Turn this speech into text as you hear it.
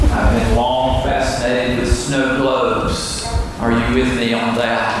you with me on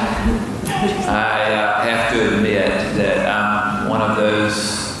that? I have to admit that I'm one of those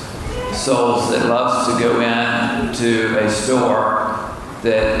souls that loves to go into a store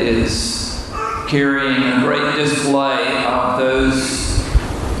that is carrying a great display of those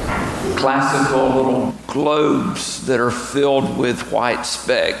classical little globes that are filled with white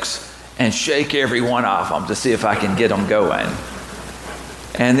specks, and shake every one of them to see if I can get them going.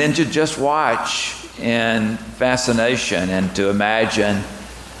 And then to just watch in fascination and to imagine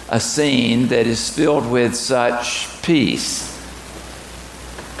a scene that is filled with such peace.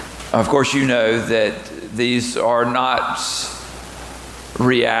 Of course, you know that these are not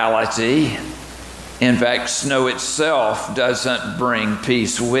reality. In fact, snow itself doesn't bring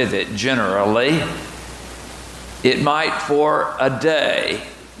peace with it generally. It might for a day,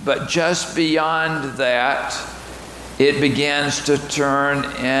 but just beyond that, it begins to turn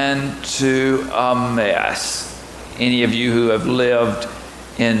into a mess. Any of you who have lived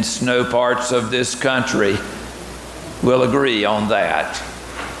in snow parts of this country will agree on that.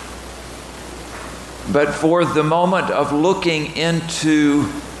 But for the moment of looking into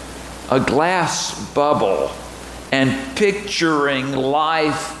a glass bubble and picturing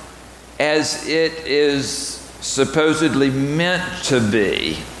life as it is supposedly meant to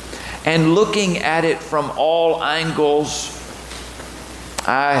be, and looking at it from all angles,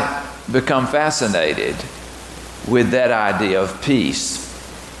 I become fascinated with that idea of peace.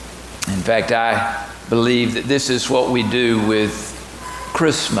 In fact, I believe that this is what we do with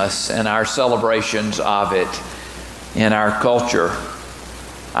Christmas and our celebrations of it in our culture.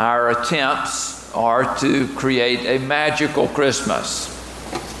 Our attempts are to create a magical Christmas.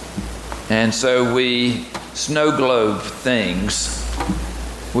 And so we snow globe things.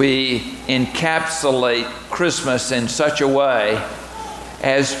 We encapsulate Christmas in such a way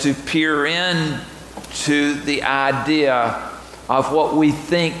as to peer in to the idea of what we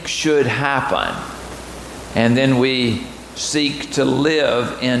think should happen. And then we seek to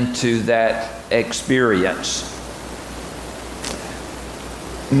live into that experience.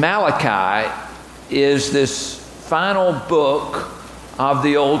 Malachi is this final book of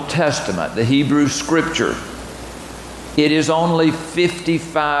the Old Testament, the Hebrew Scripture. It is only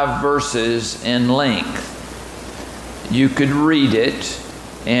 55 verses in length. You could read it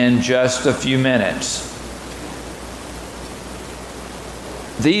in just a few minutes.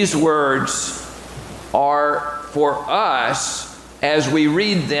 These words are for us as we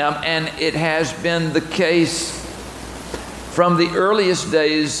read them, and it has been the case from the earliest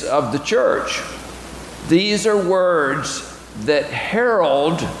days of the church. These are words that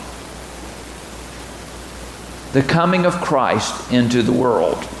herald the coming of Christ into the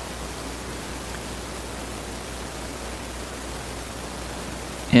world.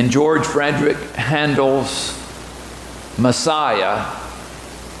 In George Frederick Handel's Messiah,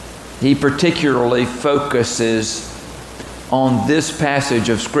 he particularly focuses on this passage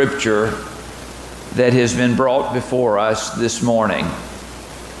of Scripture that has been brought before us this morning.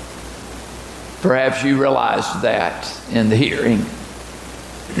 Perhaps you realized that in the hearing.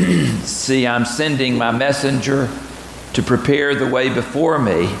 See, I'm sending my messenger to prepare the way before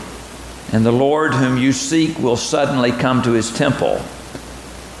me, and the Lord whom you seek will suddenly come to his temple.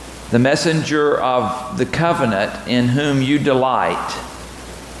 The messenger of the covenant in whom you delight.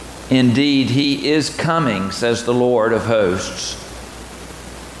 Indeed, he is coming, says the Lord of hosts.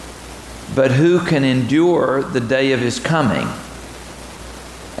 But who can endure the day of his coming?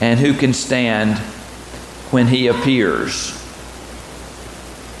 And who can stand when he appears?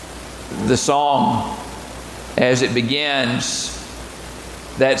 The song, as it begins,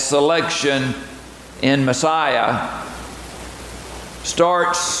 that selection in Messiah,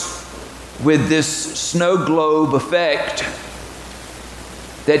 starts with this snow globe effect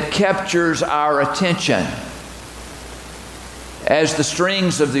that captures our attention as the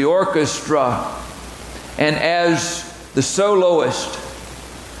strings of the orchestra and as the soloist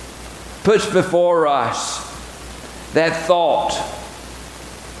puts before us that thought,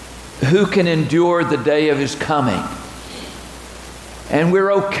 who can endure the day of his coming? And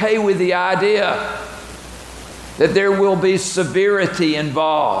we're okay with the idea that there will be severity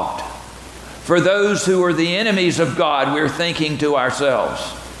involved. For those who are the enemies of God, we're thinking to ourselves.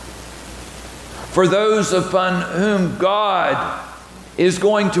 For those upon whom God is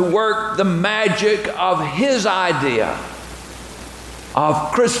going to work the magic of his idea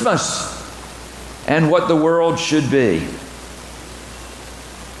of Christmas and what the world should be.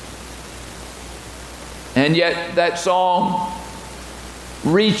 And yet that song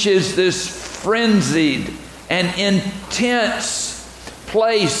reaches this frenzied and intense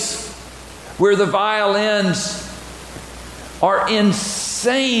place where the violins are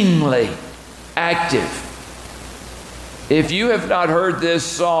insanely active. If you have not heard this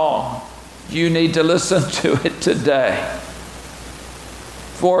song, you need to listen to it today.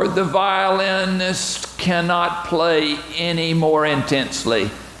 For the violinist cannot play any more intensely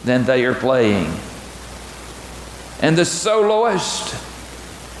than they are playing. And the soloist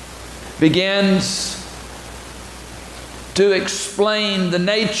begins to explain the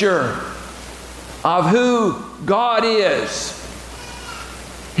nature of who God is.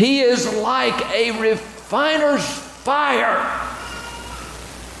 He is like a refiner's fire.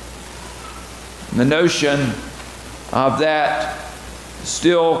 The notion of that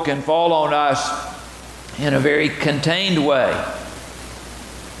still can fall on us in a very contained way.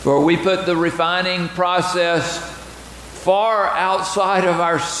 For we put the refining process far outside of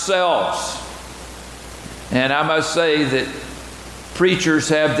ourselves. And I must say that preachers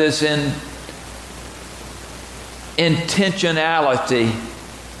have this intentionality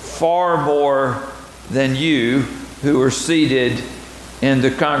far more than you who are seated in the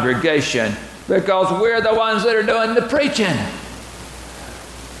congregation, because we're the ones that are doing the preaching.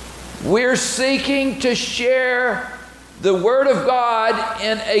 We're seeking to share the Word of God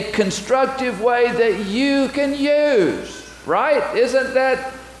in a constructive way that you can use, right? Isn't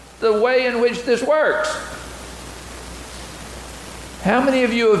that the way in which this works? How many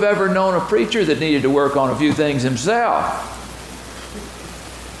of you have ever known a preacher that needed to work on a few things himself?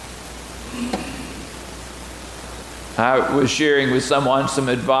 I was sharing with someone some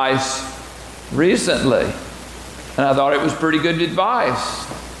advice recently, and I thought it was pretty good advice.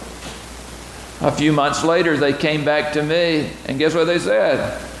 A few months later, they came back to me, and guess what they said?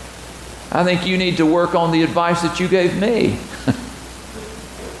 I think you need to work on the advice that you gave me.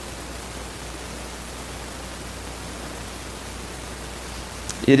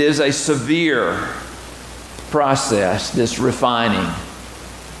 It is a severe process, this refining.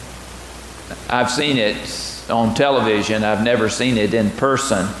 I've seen it on television. I've never seen it in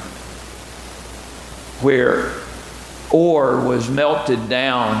person, where ore was melted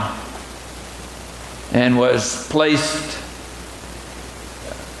down and was placed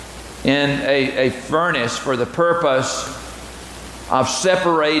in a furnace for the purpose of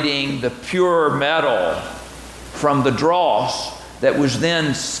separating the pure metal from the dross that was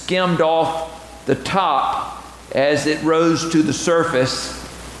then skimmed off the top as it rose to the surface,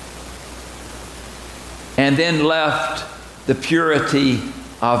 and then left the purity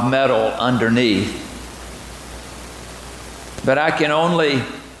of metal underneath. But I can only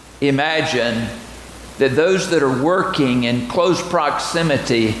imagine that those that are working in close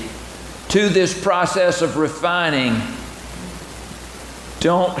proximity to this process of refining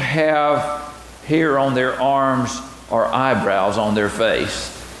don't have hair on their arms or eyebrows on their face.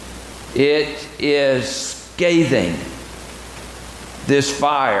 It is scathing, this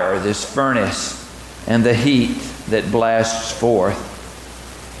fire, this furnace, and the heat that blasts forth.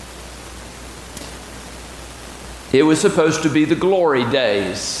 It was supposed to be the glory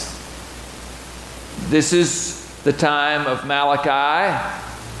days. This is the time of Malachi,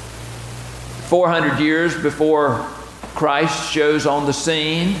 400 years before Christ shows on the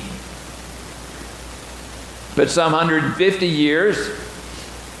scene. But some 150 years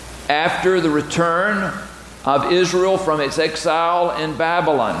after the return of Israel from its exile in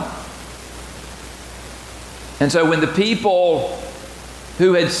Babylon. And so when the people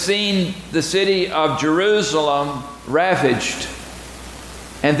who had seen the city of Jerusalem ravaged,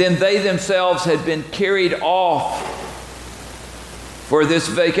 and then they themselves had been carried off for this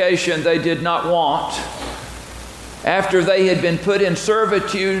vacation they did not want, after they had been put in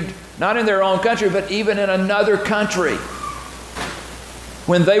servitude, not in their own country, but even in another country,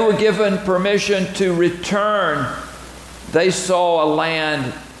 when they were given permission to return, they saw a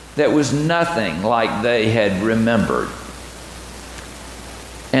land that was nothing like they had remembered.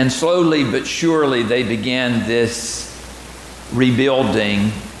 And slowly but surely they began this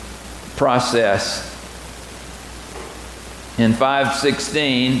rebuilding process. In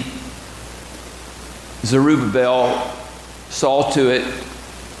 516, Zerubbabel saw to it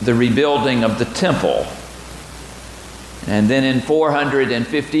the rebuilding of the temple. And then in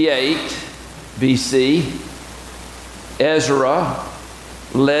 458 BC, Ezra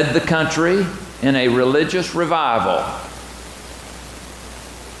led the country in a religious revival.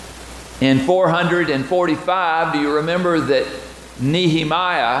 In 445, do you remember that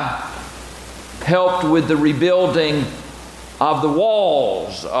Nehemiah helped with the rebuilding of the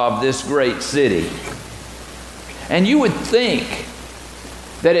walls of this great city? And you would think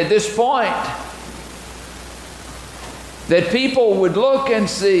that at this point, that people would look and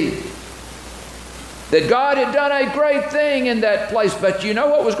see, that God had done a great thing in that place. But you know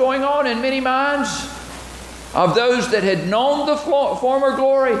what was going on in many minds of those that had known the former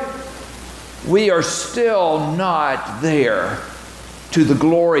glory? We are still not there to the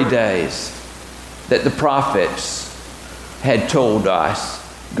glory days that the prophets had told us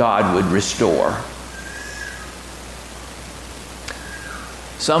God would restore.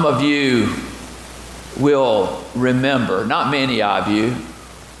 Some of you will remember, not many of you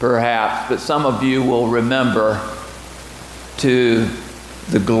perhaps, but some of you will remember to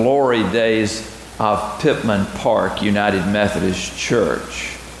the glory days of Pittman Park United Methodist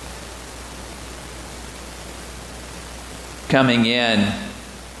Church. Coming in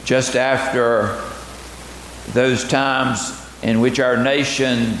just after those times in which our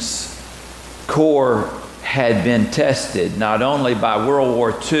nation's core had been tested, not only by World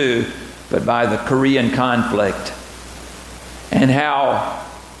War II, but by the Korean conflict, and how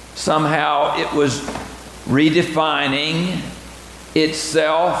somehow it was redefining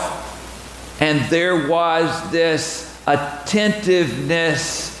itself, and there was this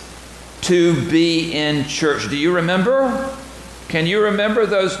attentiveness to be in church. Do you remember? Can you remember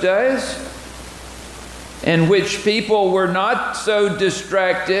those days in which people were not so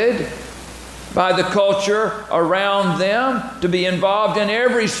distracted by the culture around them, to be involved in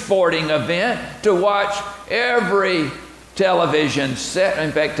every sporting event, to watch every television set?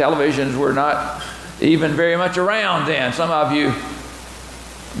 In fact, televisions were not even very much around then. Some of you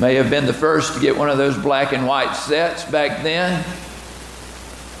may have been the first to get one of those black and white sets back then.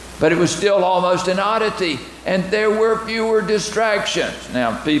 But it was still almost an oddity, and there were fewer distractions.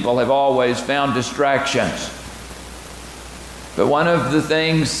 Now, people have always found distractions. But one of the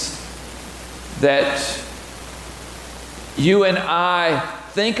things that you and I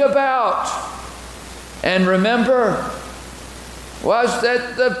think about and remember was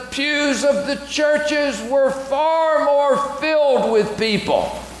that the pews of the churches were far more filled with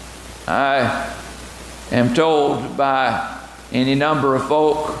people. I am told by any number of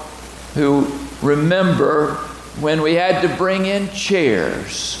folk who remember when we had to bring in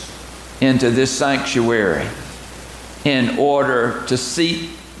chairs into this sanctuary in order to seat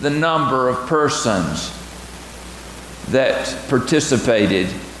the number of persons that participated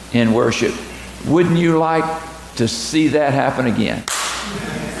in worship. Wouldn't you like to see that happen again?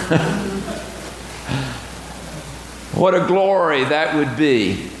 What a glory that would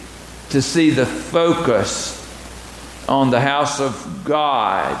be, to see the focus on the house of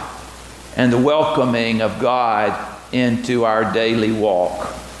God and the welcoming of God into our daily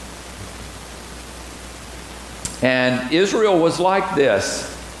walk. And Israel was like this,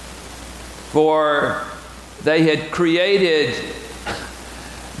 for they had created,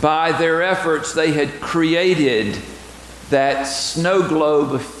 by their efforts, they had created that snow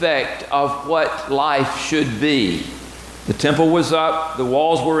globe effect of what life should be. The temple was up, the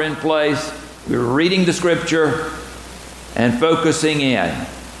walls were in place, we were reading the scripture and focusing in.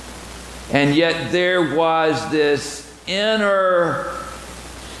 And yet there was this inner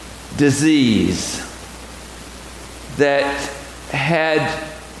disease that had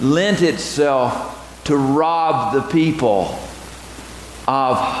lent itself to rob the people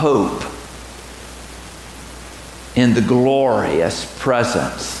of hope in the glorious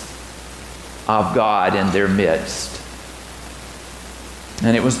presence of God in their midst.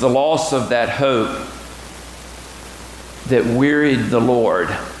 And it was the loss of that hope that wearied the Lord.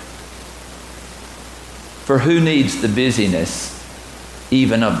 For who needs the busyness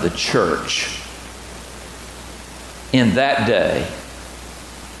even of the church in that day,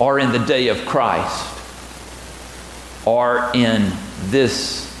 or in the day of Christ, or in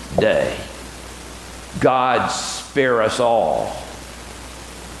this day? God spare us all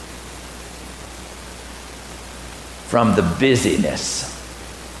from the busyness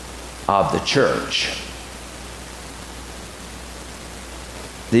of the church.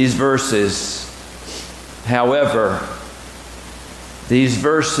 These verses, however, these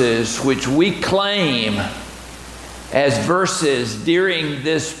verses which we claim as verses during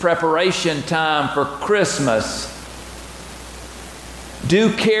this preparation time for Christmas,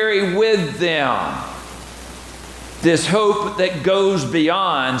 do carry with them this hope that goes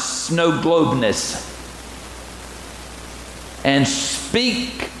beyond snow globeness, and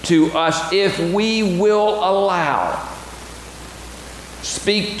speak to us, if we will allow,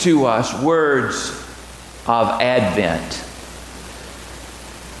 speak to us words of Advent.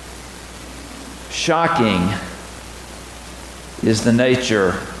 Shocking is the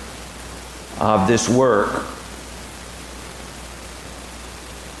nature of this work.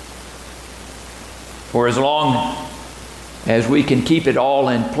 For as long as we can keep it all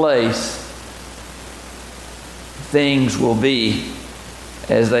in place, things will be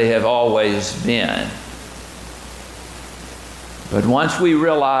as they have always been. But once we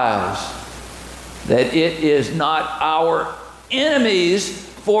realize that it is not our enemies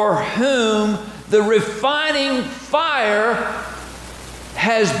for whom the refining fire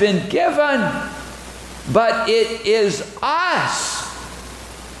has been given, but it is us,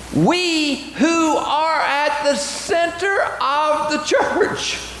 we who are at the center of the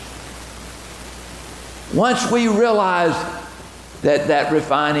church. Once we realize that that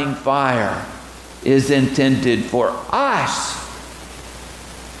refining fire is intended for us,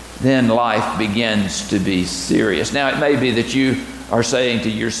 then life begins to be serious. Now, it may be that you are saying to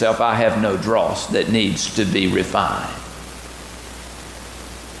yourself, I have no dross that needs to be refined.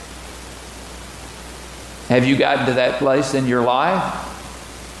 Have you gotten to that place in your life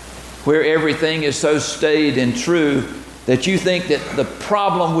where everything is so staid and true that you think that the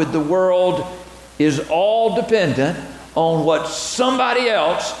problem with the world is all dependent on what somebody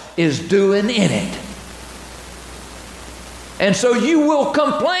else is doing in it? And so you will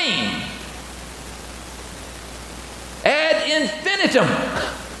complain ad infinitum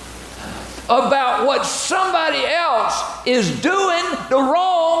about what somebody else is doing the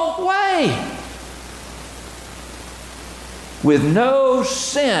wrong way, with no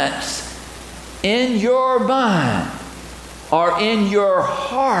sense in your mind or in your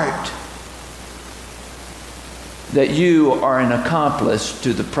heart that you are an accomplice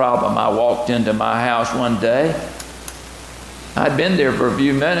to the problem. I walked into my house one day. I'd been there for a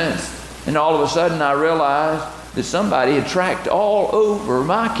few minutes, and all of a sudden I realized that somebody had tracked all over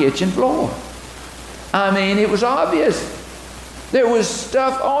my kitchen floor. I mean, it was obvious. There was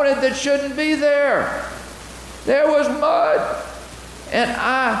stuff on it that shouldn't be there. There was mud. And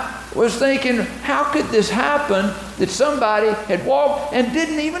I was thinking, how could this happen that somebody had walked and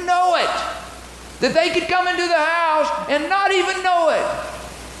didn't even know it? That they could come into the house and not even know it.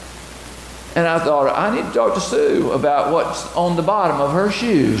 And I thought, I need to talk to Sue about what's on the bottom of her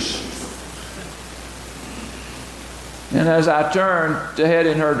shoes. And as I turned to head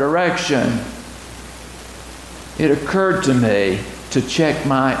in her direction, it occurred to me to check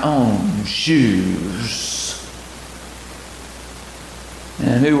my own shoes.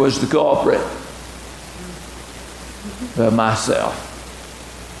 And who was the culprit? But myself.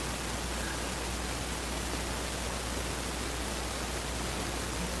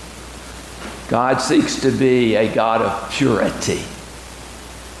 God seeks to be a God of purity.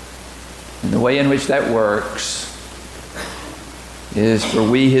 And the way in which that works is for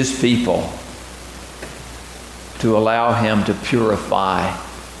we, His people, to allow Him to purify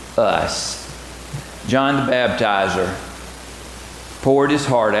us. John the Baptizer poured his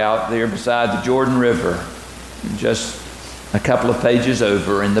heart out there beside the Jordan River, just a couple of pages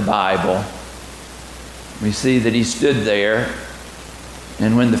over in the Bible. We see that he stood there,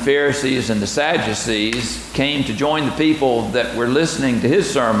 and when the Pharisees and the Sadducees came to join the people that were listening to his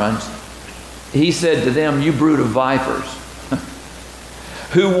sermons, he said to them, "You brood of vipers,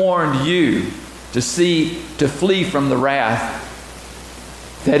 who warned you to flee from the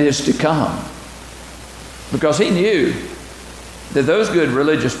wrath that is to come?" Because he knew that those good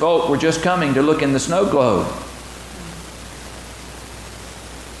religious folk were just coming to look in the snow globe.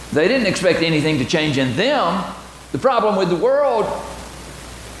 They didn't expect anything to change in them. The problem with the world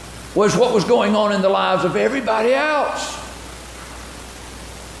was what was going on in the lives of everybody else.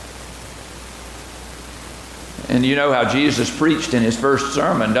 And you know how Jesus preached in his first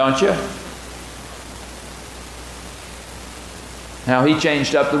sermon, don't you? How he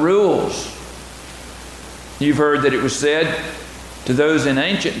changed up the rules. You've heard that it was said to those in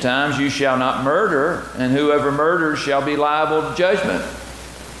ancient times, "You shall not murder, and whoever murders shall be liable to judgment."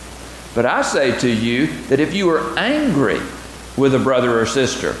 But I say to you that if you are angry with a brother or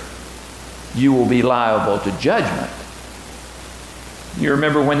sister, you will be liable to judgment. You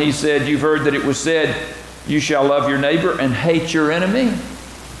remember when he said, you've heard that it was said, "You shall love your neighbor and hate your enemy."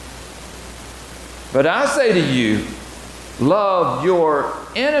 But I say to you, love your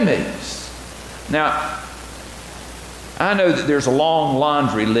enemies. Now, I know that there's a long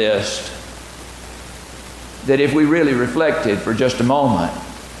laundry list that if we really reflected for just a moment,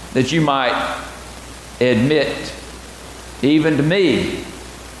 that you might admit, even to me,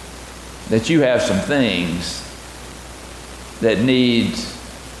 that you have some things that need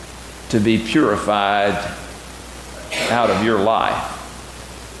to be purified out of your life.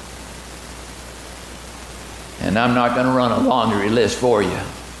 And I'm not going to run a laundry list for you.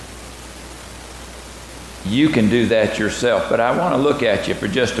 You can do that yourself, but I want to look at you for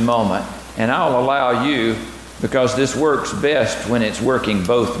just a moment, and I'll allow you, because this works best when it's working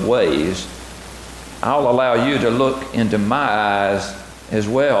both ways, I'll allow you to look into my eyes as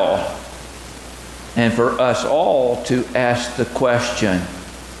well, and for us all to ask the question,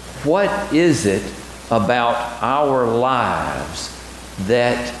 what is it about our lives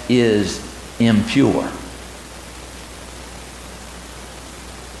that is impure?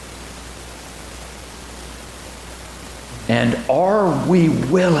 And are we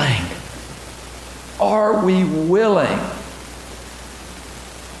willing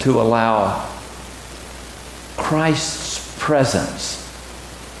to allow Christ's presence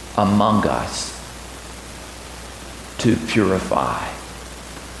among us to purify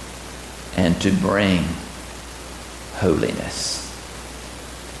and to bring holiness?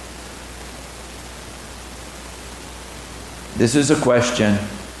 This is a question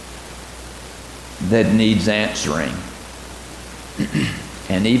that needs answering.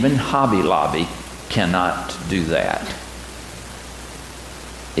 And even Hobby Lobby cannot do that.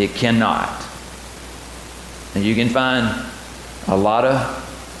 It cannot. And you can find a lot of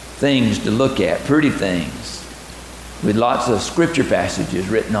things to look at, pretty things, with lots of scripture passages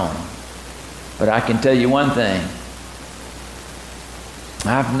written on them. But I can tell you one thing.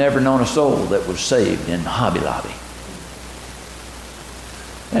 I've never known a soul that was saved in Hobby Lobby.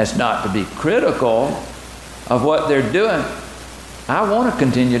 That's not to be critical of what they're doing. I want to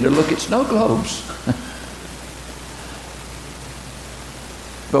continue to look at snow globes.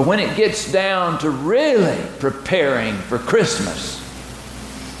 But when it gets down to really preparing for Christmas,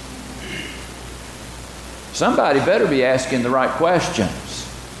 somebody better be asking the right questions.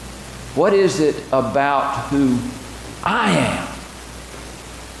 What is it about who I am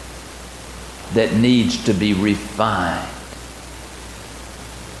that needs to be refined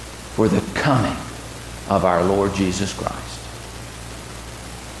for the coming of our Lord Jesus Christ?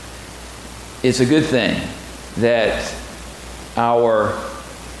 It's a good thing that our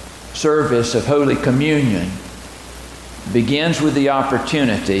service of Holy Communion begins with the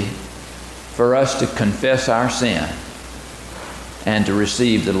opportunity for us to confess our sin and to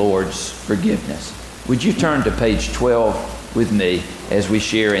receive the Lord's forgiveness. Would you turn to page 12 with me as we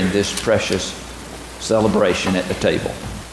share in this precious celebration at the table?